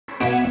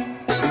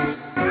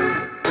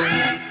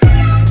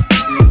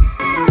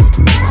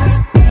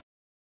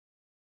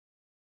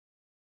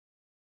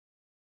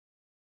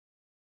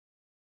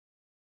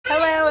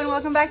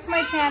welcome back to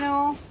my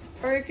channel.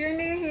 Or if you're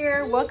new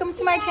here, welcome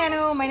to my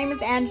channel. My name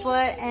is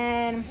Angela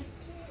and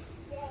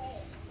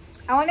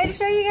I wanted to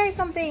show you guys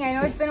something. I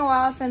know it's been a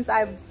while since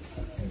I've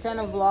done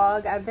a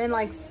vlog. I've been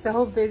like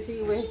so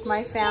busy with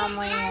my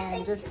family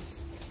and just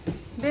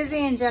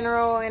busy in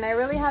general, and I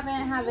really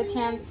haven't had the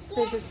chance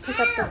to just pick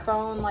up the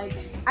phone like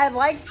I'd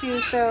like to.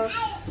 So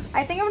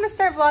I think I'm gonna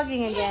start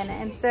vlogging again,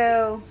 and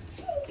so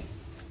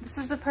this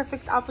is the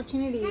perfect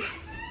opportunity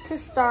to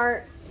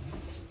start.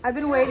 I've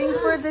been waiting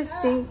for this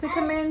sink to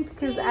come in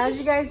because, as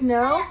you guys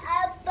know,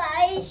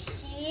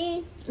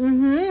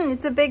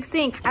 it's a big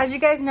sink. As you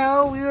guys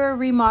know, we were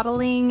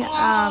remodeling,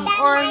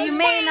 or you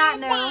may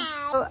not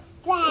know,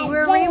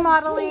 we're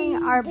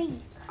remodeling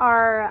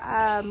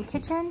our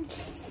kitchen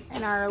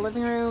and our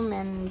living room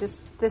and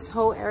just this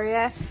whole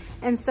area.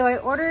 And so I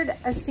ordered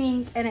a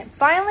sink and it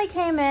finally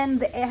came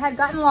in. It had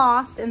gotten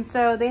lost, and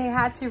so they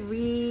had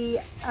to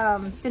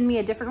send me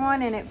a different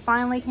one, and it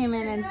finally came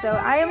in. And so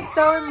I am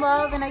so in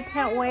love and I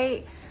can't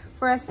wait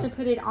for us to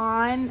put it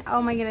on. Oh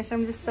my goodness,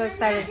 I'm just so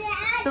excited.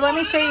 So let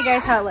me show you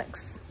guys how it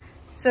looks.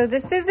 So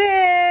this is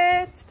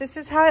it. This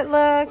is how it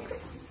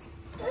looks.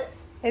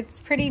 It's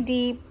pretty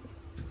deep.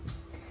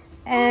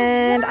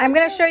 And I'm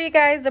gonna show you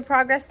guys the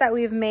progress that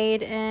we've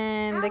made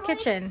in the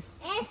kitchen.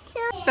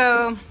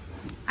 So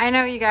I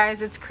know, you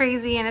guys, it's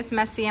crazy and it's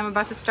messy. I'm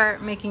about to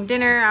start making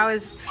dinner. I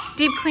was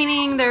deep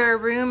cleaning their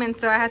room, and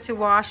so I had to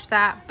wash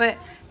that. But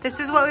this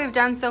is what we've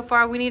done so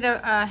far. We need to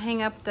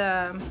hang up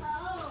the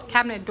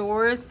cabinet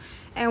doors,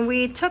 and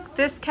we took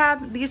these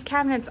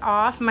cabinets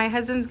off. My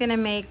husband's gonna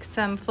make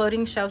some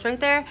floating shelves right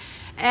there,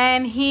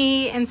 and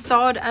he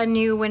installed a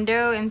new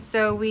window, and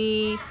so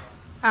we're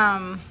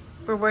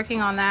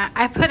working on that.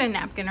 I put a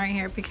napkin right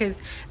here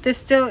because this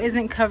still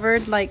isn't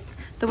covered like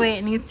the way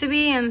it needs to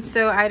be, and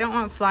so I don't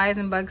want flies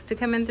and bugs to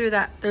come in through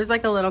that. There's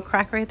like a little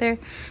crack right there,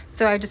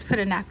 so I just put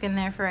a napkin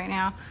there for right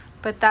now.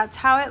 But that's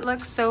how it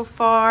looks so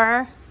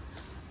far.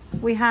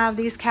 We have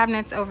these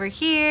cabinets over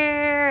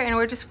here, and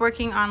we're just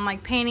working on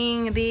like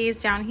painting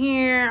these down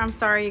here. I'm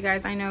sorry, you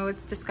guys, I know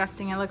it's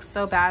disgusting. It looks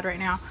so bad right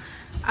now,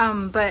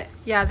 but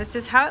yeah, this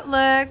is how it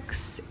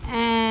looks.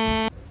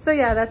 And so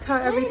yeah, that's how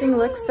everything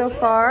looks so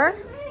far.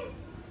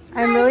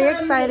 I'm really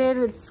excited.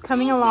 It's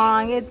coming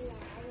along. It's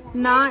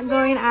not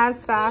going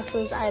as fast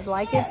as I'd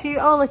like it to.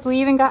 Oh look, we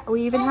even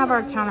have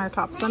our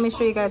countertops. Let me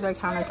show you guys our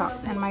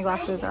countertops, and my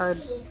glasses are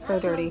so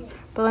dirty,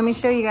 but let me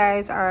show you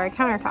guys our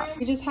countertops.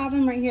 We just have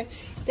them right here.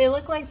 They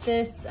look like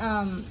this.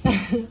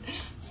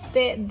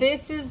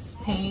 This is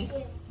paint.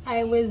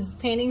 I was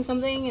painting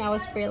something. I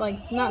was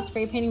not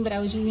spray painting, but I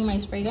was using my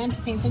spray gun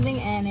to paint something,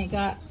 and it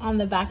got on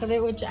the back of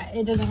it, which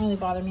it doesn't really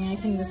bother me. I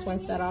can just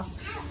wipe that off.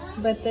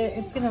 But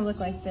it's gonna look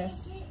like this.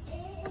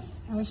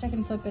 I wish I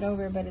can flip it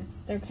over, but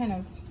they're kind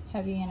of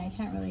heavy and I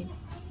can't really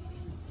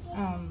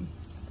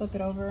flip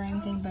it over or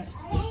anything, but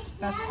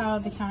that's how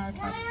the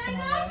countertop's gonna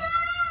look.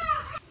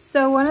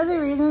 So one of the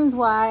reasons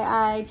why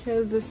I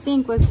chose the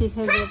sink was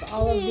because of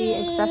all of the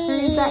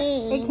accessories that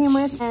it came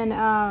with,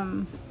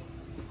 and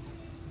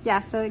yeah,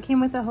 so it came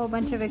with a whole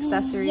bunch of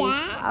accessories.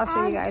 I'll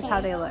show you guys how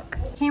they look.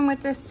 It came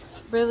with this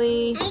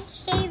really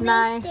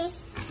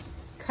nice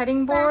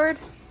cutting board,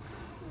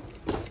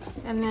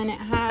 and then it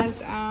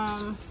has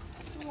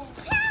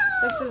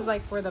this is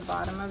like for the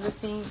bottom of the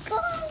sink,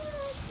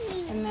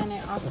 and then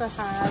it also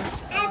has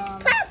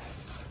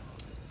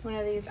one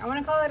of these. I want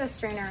to call it a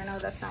strainer. I know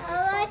that's not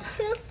what it's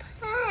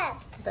called,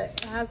 but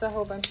it has a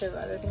whole bunch of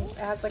other things. It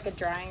has like a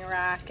drying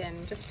rack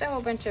and just a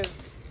whole bunch of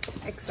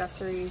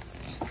accessories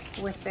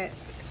with it.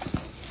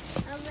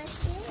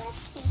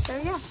 So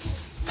yeah,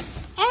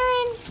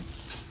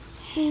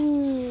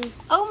 Aaron.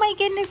 Oh my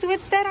goodness,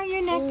 what's that on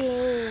your neck?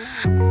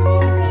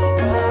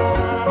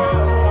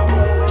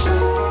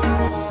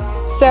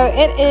 So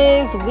it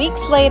is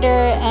weeks later,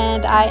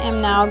 and I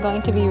am now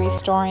going to be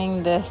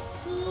restoring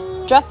this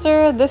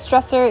dresser. This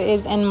dresser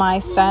is in my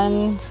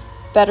son's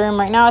bedroom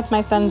right now. It's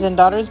my son's and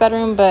daughter's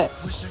bedroom, but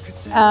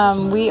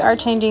we are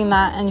changing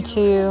that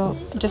into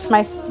just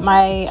my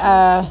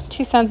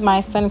two sons.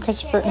 My son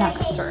Christopher, not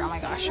Christopher, oh my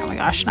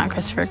gosh, not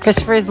Christopher.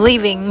 Christopher is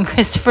leaving.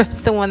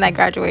 Christopher's the one that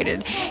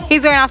graduated.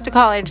 He's going off to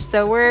college,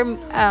 so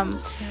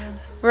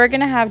we're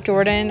gonna have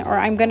Jordan, or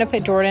I'm gonna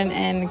put Jordan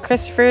in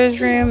Christopher's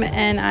room,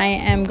 and I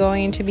am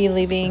going to be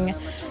leaving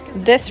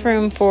this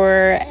room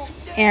for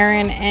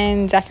Aaron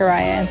and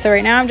Zachariah. And so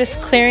right now I'm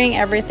just clearing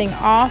everything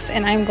off,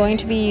 and I'm going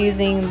to be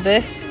using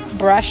this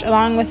brush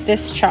along with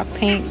this chalk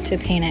paint to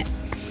paint it.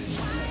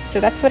 So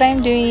that's what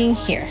I'm doing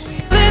here.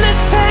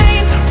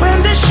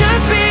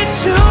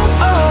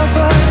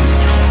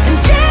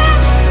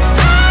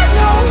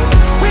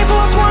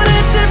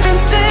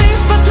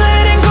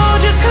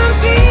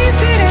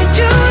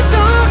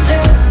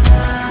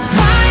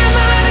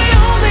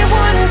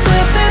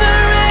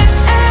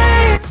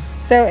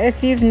 So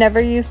if you've never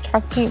used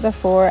chalk paint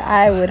before,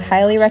 I would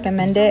highly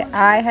recommend it.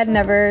 I had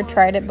never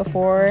tried it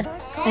before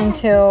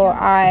until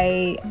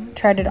I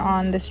tried it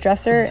on this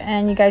dresser.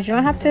 And you guys, you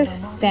don't have to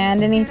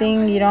sand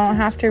anything. You don't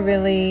have to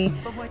really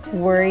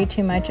worry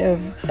too much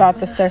about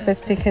the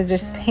surface, because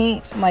this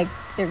paint like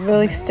it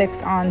really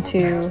sticks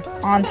onto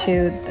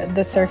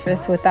the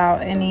surface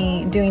without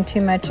any doing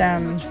too much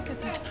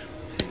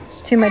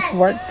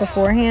work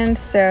beforehand.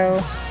 So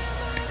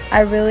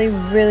I really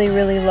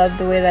love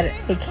the way that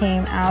it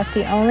came out.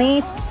 The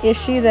only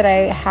issue that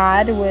I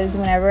had was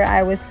whenever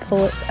I was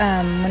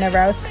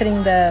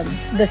putting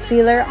the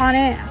sealer on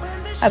it.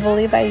 I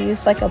believe I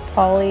used like a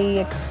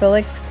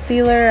polyacrylic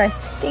sealer. I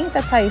think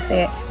that's how you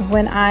say it.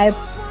 When I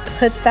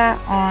put that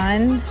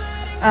on,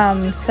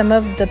 some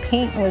of the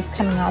paint was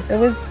coming off. It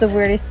was the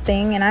weirdest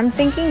thing, and I'm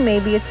thinking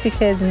maybe it's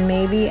because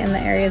maybe in the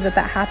areas that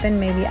happened,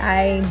 maybe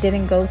I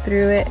didn't go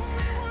through it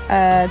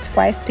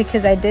twice,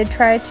 because I did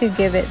try to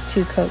give it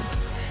 2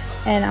 coats,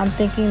 and I'm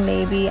thinking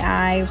maybe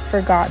I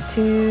forgot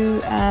to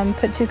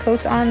put 2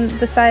 coats on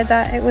the side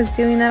that it was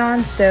doing that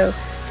on. So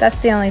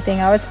that's the only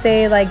thing. I would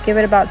say, like, give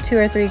it about 2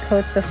 or 3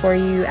 coats before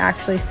you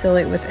actually seal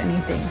it with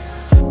anything.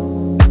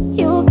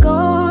 You're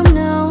gone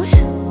now,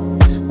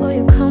 will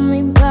you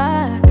coming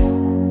back?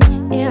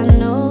 Yeah, I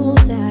know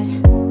that.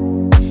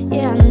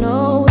 Yeah, I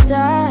know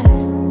that.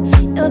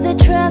 You're the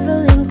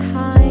traveling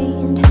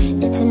kind,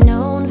 it's a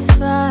known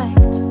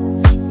fact.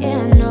 Yeah,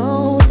 I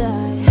know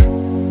that.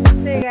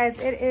 So you guys,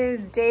 it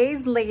is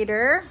days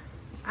later.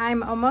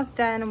 I'm almost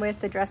done with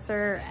the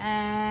dresser,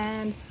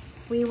 and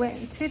we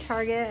went to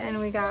Target and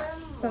we got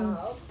some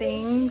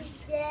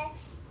things.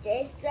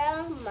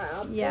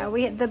 Yeah,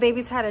 the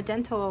babies had a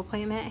dental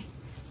appointment.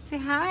 Say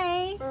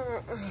hi.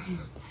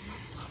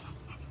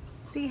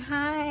 Say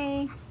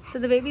hi. So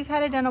the babies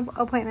had a dental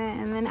appointment,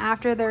 and then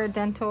after their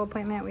dental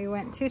appointment, we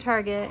went to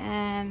Target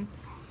and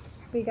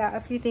we got a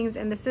few things.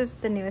 And this is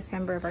the newest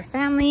member of our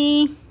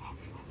family.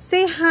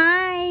 Say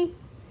hi.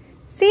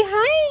 Say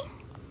hi.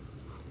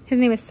 His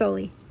name is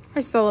Sully,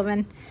 or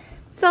Sullivan.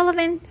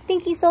 Sullivan,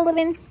 Stinky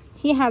Sullivan.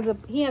 He has a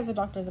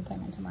doctor's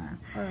appointment tomorrow.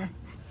 Or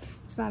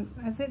it's not,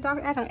 is it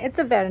doctor? I don't know. It's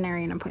a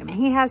veterinarian appointment.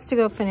 He has to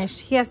go finish.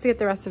 He has to get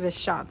the rest of his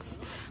shots.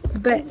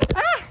 But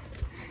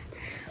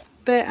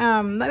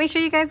let me show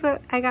you guys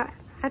what I got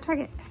at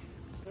Target.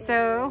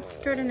 So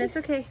Jordan, it's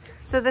okay.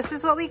 So this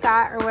is what we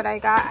got, or what I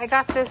got. I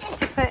got this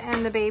to put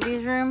in the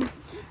baby's room.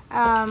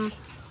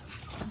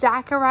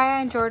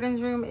 Zachariah and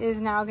Jordan's room is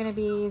now going to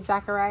be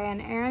Zachariah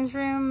and Aaron's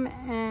room,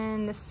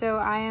 and so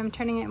I am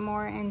turning it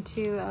more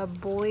into a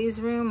boy's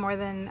room more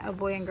than a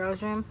boy and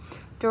girl's room.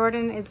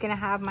 Jordan is going to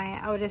have my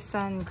eldest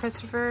son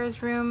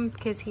Christopher's room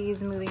because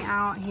he's moving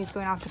out. He's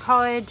going off to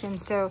college, and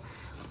so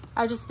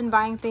I've just been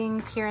buying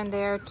things here and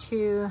there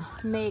to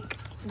make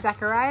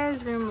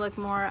Zachariah's room look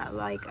more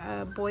like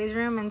a boy's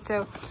room. And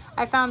so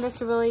I found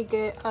this really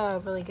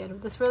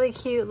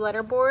cute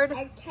letter board.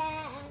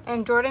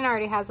 And Jordan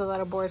already has a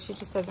letter board. She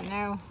just doesn't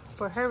know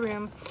for her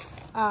room.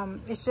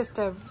 It's just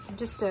a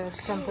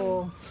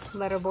simple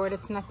letter board.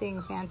 It's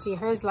nothing fancy.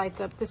 Hers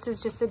lights up. This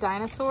is just a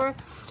dinosaur.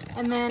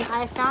 And then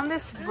I found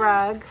this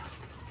rug.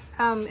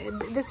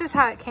 This is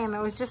how it came.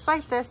 It was just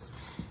like this.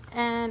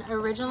 And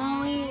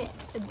originally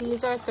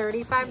these are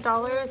 $35.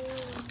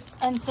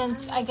 And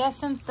since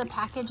the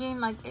packaging,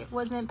 like, it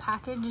wasn't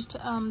packaged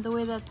the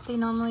way that they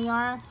normally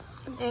are,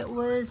 it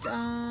was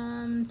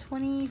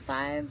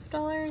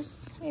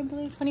 $25, I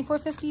believe,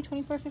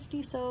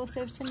 $24.50, so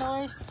saves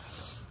 $10.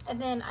 And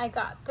then I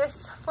got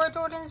this for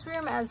Jordan's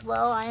room as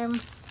well. I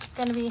am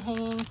going to be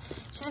hanging,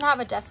 she doesn't have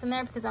a desk in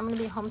there because I'm going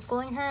to be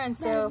homeschooling her, and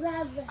so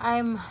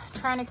I'm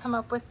trying to come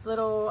up with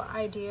little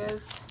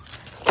ideas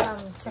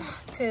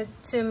to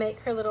make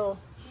her little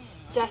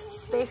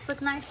desk space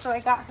look nice. So I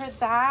got her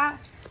that.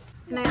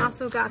 And I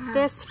also got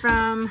this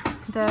from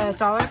the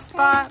dollar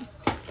spot.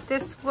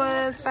 This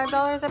was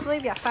 $5, I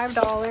believe. Yeah,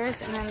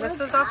 $5. And then this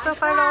was also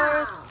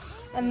 $5.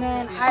 And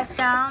then I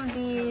found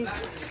these.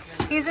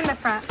 He's in the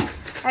front.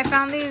 I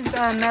found these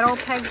metal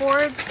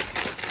pegboards.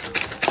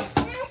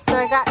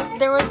 So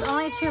there was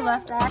only 2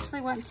 left. I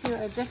actually went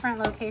to a different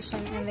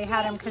location and they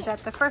had them, because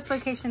at the first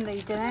location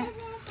they didn't.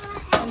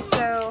 And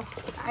so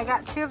I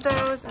got 2 of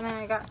those, and then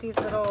I got these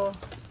little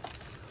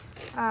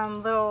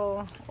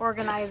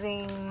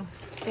organizing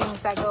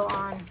things that go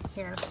on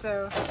here.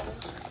 So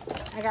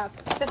I got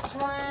this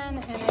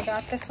one and I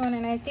got this one,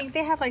 and I think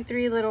they have like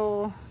 3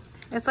 little,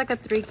 it's like a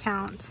 3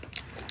 count.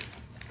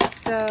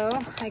 So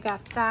I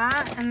got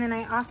that, and then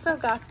I also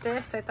got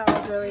this. I thought it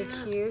was really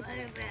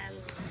cute.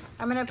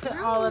 I'm gonna put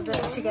all of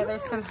this together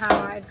somehow.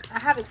 I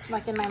have it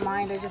like in my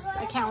mind.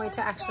 I can't wait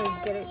to actually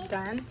get it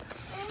done.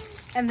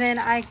 And then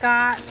I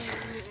got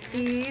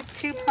these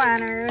 2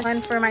 planners,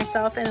 one for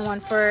myself and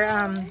one for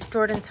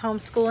Jordan's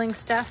homeschooling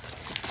stuff.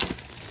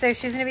 So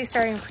she's going to be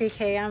starting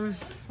pre-K. I'm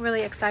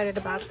really excited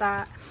about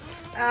that.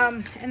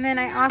 And then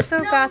I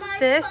also got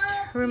this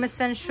Room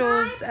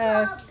Essentials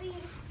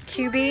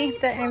QB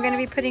that I'm going to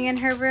be putting in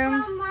her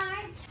room.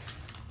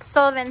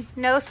 Sullivan,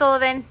 no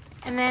Sullivan.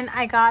 And then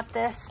I got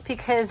this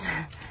because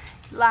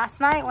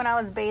last night when I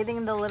was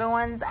bathing the little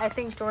ones, I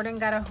think Jordan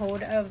got a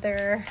hold of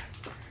their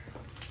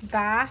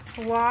bath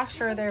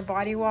wash or their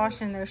body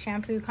wash and their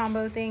shampoo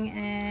combo thing,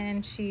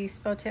 and she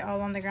spilt it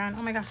all on the ground.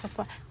 Oh my gosh,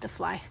 the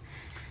fly.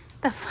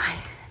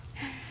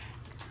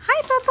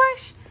 Hi,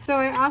 Papash. So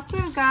I also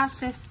got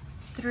this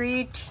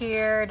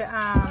 3-tiered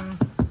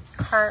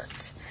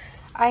part.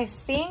 I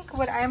think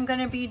what I'm going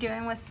to be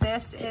doing with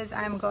this is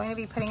I'm going to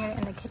be putting it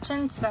in the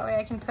kitchen so that way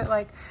I can put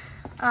like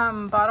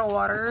bottled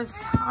waters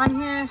on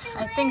here.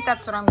 I think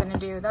that's what I'm going to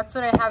do. That's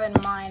what I have in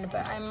mind,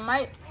 but I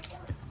might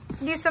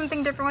do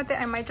something different with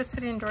it. I might just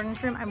put it in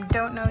Jordan's room. I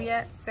don't know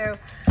yet, so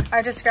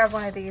I just grabbed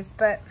one of these.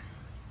 But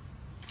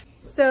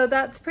so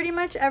that's pretty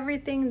much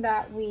everything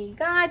that we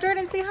got.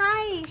 Jordan, say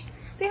hi.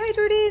 Say hi,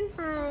 Jordan.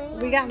 Hi.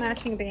 We got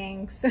matching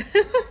bangs.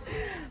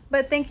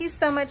 But thank you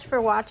so much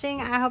for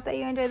watching. I hope that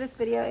you enjoyed this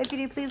video. If you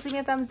do, please leave me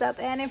a thumbs up.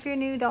 And if you're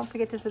new, don't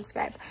forget to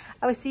subscribe.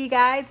 I will see you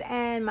guys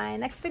in my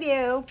next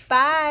video.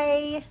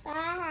 Bye.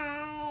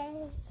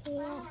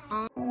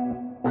 Bye.